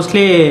பார்த்தீங்கன்னா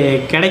மோஸ்ட்லி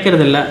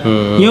கிடைக்கிறது இல்லை.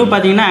 நியூ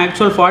பார்த்தீங்கன்னா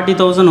ஆக்சுவல்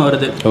 40,000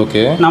 வருது.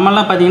 ஓகே.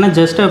 நம்மலாம் பார்த்தீங்கன்னா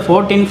ஜஸ்ட்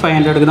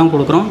 14,500க்கு தான்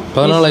கொடுக்குறோம்.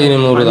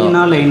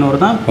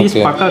 14,500 தான். பீஸ்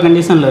பக்கா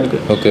கண்டிஷனில்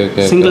இருக்குது. Okay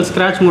okay. சிங்கிள்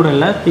ஸ்க்ராட்ச் கூட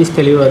இல்லை, பீஸ்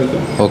தெளிவாக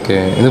இருக்குது. ஓகே.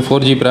 இது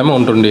 4GB RAM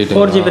 128.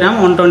 4GB RAM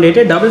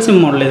 128 double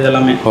sim model இது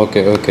எல்லாமே.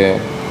 Okay okay.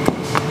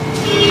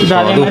 இது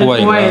அதே மாதிரி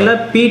ஹுவாயில்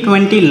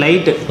P20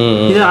 லைட்.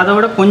 இது அதை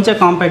விட கொஞ்சம்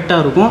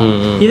காம்பேக்டாக இருக்கும்.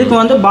 இதுக்கு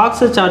வந்து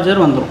பாக்ஸ்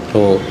சார்ஜர் வந்துடும்.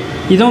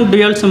 இதுவும்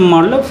டியூயல் சிம்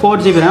மாடலில்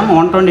 4GB RAM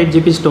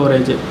 128GB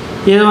ஸ்டோரேஜ்.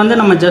 இது வந்து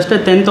நம்ம ஜஸ்ட்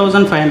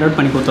 10,500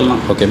 பண்ணி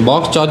கொடுத்துடலாம். ஓகே.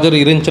 பாக்ஸ் சார்ஜர்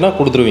இருந்துச்சுன்னா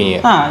கொடுத்துருவீங்க.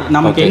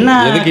 நமக்கு என்ன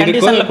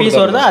கண்டிஷனில் பீஸ்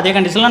வருதோ அதே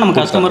கண்டிஷனில் நம்ம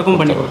கஸ்டமருக்கும்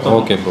பண்ணி கொடுத்தோம்.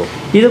 Okay bro.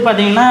 இது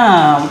பார்த்தீங்கன்னா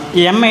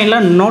எம்ஐயில்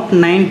Note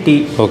 9T.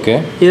 ஓகே.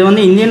 இது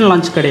வந்து இந்தியன்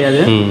லான்ச்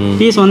கிடையாது,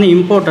 பீஸ் வந்து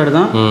இம்போர்ட்டட்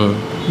தான்.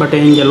 பட்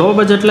இங்கே லோ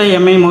பட்ஜெட்டில்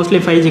எம்ஐ மோஸ்ட்லி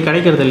 5G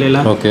கிடைக்கிறது இல்லைல்ல.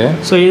 ஓகே.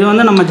 ஸோ இது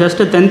வந்து நம்ம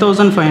ஜஸ்ட்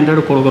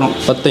 10,500 கொடுக்குறோம்.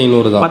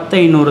 10,500 தான்.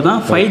 10,500 தான்.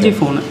 5G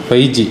phone.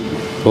 5G.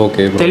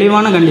 ஓகே.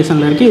 தெளிவான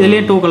கண்டிஷனில் இருக்குது.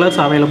 இதுலேயே 2 கலர்ஸ்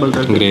அவைலபிள்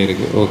இருக்குது. கிரே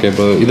இருக்குது. Okay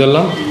bro.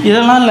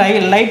 இதெல்லாம்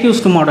லைட்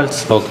யூஸ்டு மாடல்ஸ்.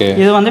 ஓகே.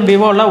 இது வந்து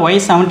விவோவில்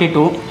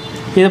Y72.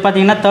 இது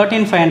பார்த்தீங்கன்னா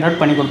 13,500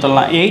 பண்ணி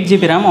கொடுத்துடலாம்.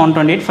 8GB RAM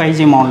 128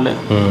 5G model.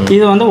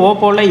 இது வந்து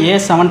ஓப்போவில்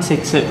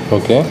A76.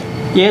 ஓகே.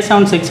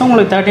 A76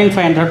 உங்களுக்கு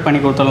 13,500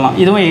 பண்ணி கொடுத்துடலாம்.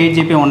 இதுவும்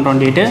 8GB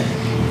 128.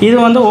 இது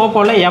வந்து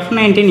ஓப்போவில்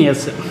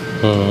F19s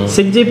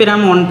 6GB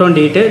RAM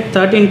 128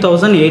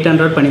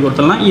 13,800 பண்ணி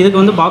கொடுத்துடலாம். இதுக்கு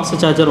வந்து பாக்ஸ்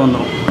சார்ஜர்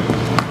வந்துடும்.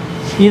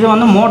 இது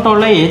வந்து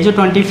மோட்டோவில் Edge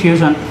 20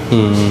 Fusion.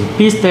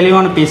 பீஸ்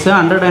தெளிவான பீஸு,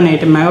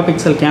 108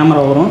 மெகாபிக்சல்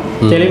கேமரா வரும்.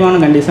 தெளிவான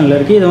கண்டிஷனில்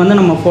இருக்குது. இது வந்து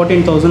நம்ம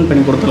 14,000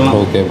 பண்ணி கொடுத்துடலாம்.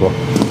 Okay bro.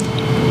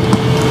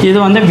 இது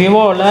வந்து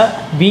விவோவில்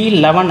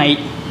V11i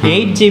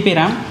 8GB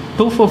RAM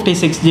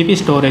 256GB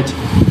storage,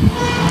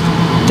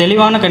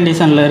 தெளிவான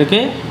கண்டிஷனில்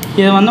இருக்குது.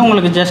 இது வந்து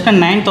உங்களுக்கு ஜஸ்ட்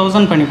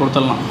 9,000 பண்ணி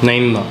கொடுத்துடலாம்.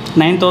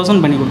 9,000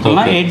 பண்ணி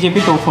கொடுத்துடலாம். 8GB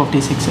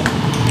 256.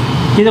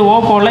 இது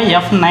ஓப்போவில்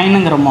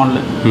F9ங்கிற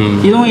மாடல்.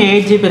 இதுவும்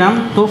 8GB RAM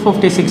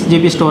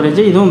 256GB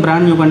ஸ்டோரேஜ். இதுவும்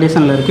பிராண்ட் நியூ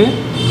கண்டிஷனில் இருக்குது.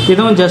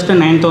 இதுவும் ஜஸ்ட்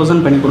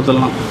 9,000 பண்ணி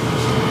கொடுத்துடலாம்.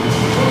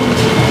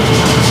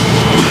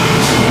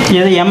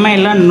 இது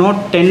எம்ஐயில்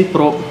Note 10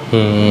 Pro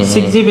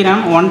 6GB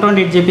RAM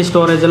 128GB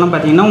storage எல்லாம்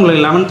பார்த்தீங்கன்னா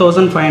உங்களுக்கு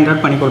 11,500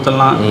 பண்ணி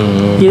கொடுத்துடலாம்.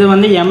 இது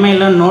வந்து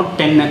எம்ஐயில் Note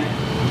 10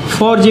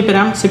 4GB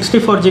RAM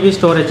 64GB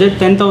storage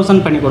 10,000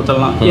 பண்ணி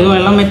கொடுத்துடலாம். இதுவும்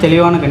எல்லாமே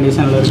தெளிவான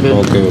கண்டிஷனில் இருக்குது.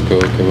 Okay okay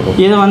okay bro.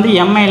 இது வந்து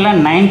எம்ஐயில்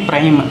 9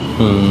 Prime.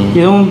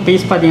 இதுவும்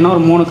பீஸ் பார்த்தீங்கன்னா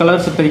ஒரு 3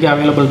 கலர்ஸ் இப்போதைக்கு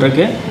அவைலபிள்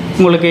இருக்குது.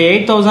 உங்களுக்கு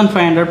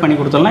 8,500 பண்ணி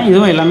கொடுத்துடலாம்.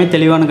 இதுவும் எல்லாமே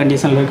தெளிவான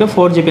கண்டிஷனில் இருக்குது.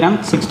 4GB RAM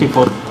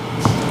 64.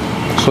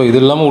 ஸோ இது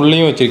இல்லாமல்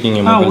உள்ளேயும்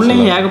வச்சுருக்கீங்க?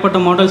 உள்ளேயும் ஏகப்பட்ட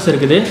மாடல்ஸ்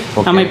இருக்குது.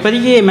 நம்ம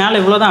இப்போதைக்கு மேலே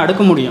இவ்வளோ தான்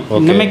அடுக்க முடியும்.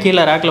 இன்னுமே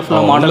கீழே ரேக்கில்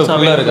ஃபுல்லாக மாடல்ஸ்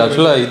இருக்குது.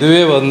 ஆக்சுவலாக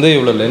இதுவே வந்து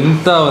இவ்வளோ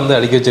லென்த்தாக வந்து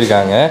அடுக்கி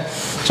வச்சுருக்காங்க.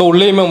 ஸோ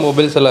உள்ளேயுமே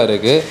மொபைல்ஸ் எல்லாம்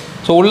இருக்குது.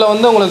 ஸோ உள்ளே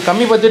வந்து உங்களுக்கு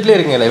கம்மி பட்ஜெட்லேயே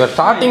இருக்குங்களா? இப்போ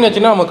ஸ்டார்டிங்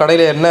வச்சுன்னா நம்ம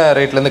கடையில் என்ன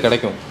ரேட்லேருந்து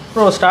கிடைக்கும்?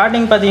 ப்ரோ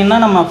ஸ்டார்டிங் பார்த்தீங்கன்னா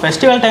நம்ம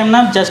ஃபெஸ்டிவல் டைம்னா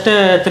ஜஸ்ட்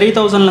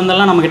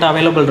 3,000லேருந்துலாம் நம்மகிட்ட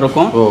அவைலபிள்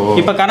இருக்கும்.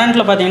 இப்போ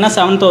கரண்ட்டில் பார்த்தீங்கன்னா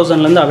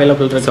 7,000லேருந்து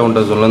அவைலபிள் இருக்குது.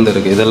 7,000லேருந்து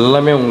இருக்குது. இது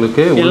எல்லாமே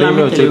உங்களுக்கு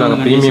உள்ளேயுமே வச்சுருக்காங்க.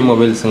 ப்ரீமியம்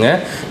மொபைல்ஸுங்க,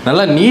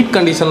 நல்லா நீட்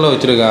கண்டிஷனில்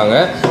வச்சுருக்காங்க.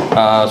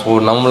 ஸோ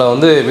நம்மளை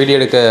வந்து வீடியோ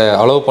எடுக்க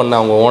அலோவ் பண்ண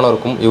அவங்க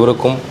ஓனருக்கும்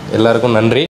இவருக்கும் எல்லாருக்கும் நன்றி.